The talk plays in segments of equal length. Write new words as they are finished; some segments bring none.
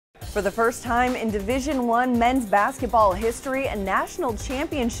For the first time in Division I men's basketball history, a national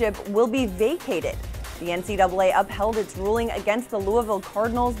championship will be vacated. The NCAA upheld its ruling against the Louisville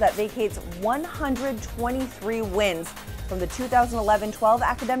Cardinals that vacates 123 wins from the 2011-12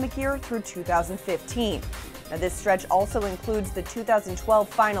 academic year through 2015. Now, this stretch also includes the 2012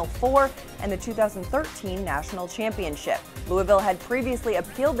 Final Four and the 2013 National Championship. Louisville had previously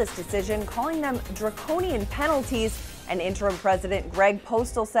appealed this decision, calling them draconian penalties, and interim president Greg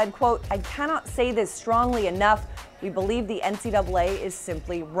Postal said, quote, "I cannot say this strongly enough. We believe the NCAA is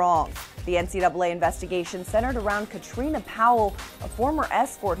simply wrong." The NCAA investigation centered around Katrina Powell, a former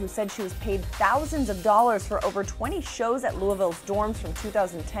escort who said she was paid thousands of dollars for over 20 shows at Louisville's dorms from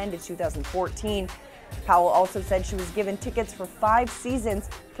 2010 to 2014. Powell also said she was given tickets for 5 seasons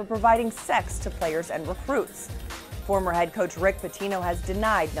for providing sex to players and recruits. Former head coach Rick Pitino has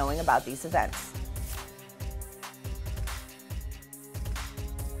denied knowing about these events.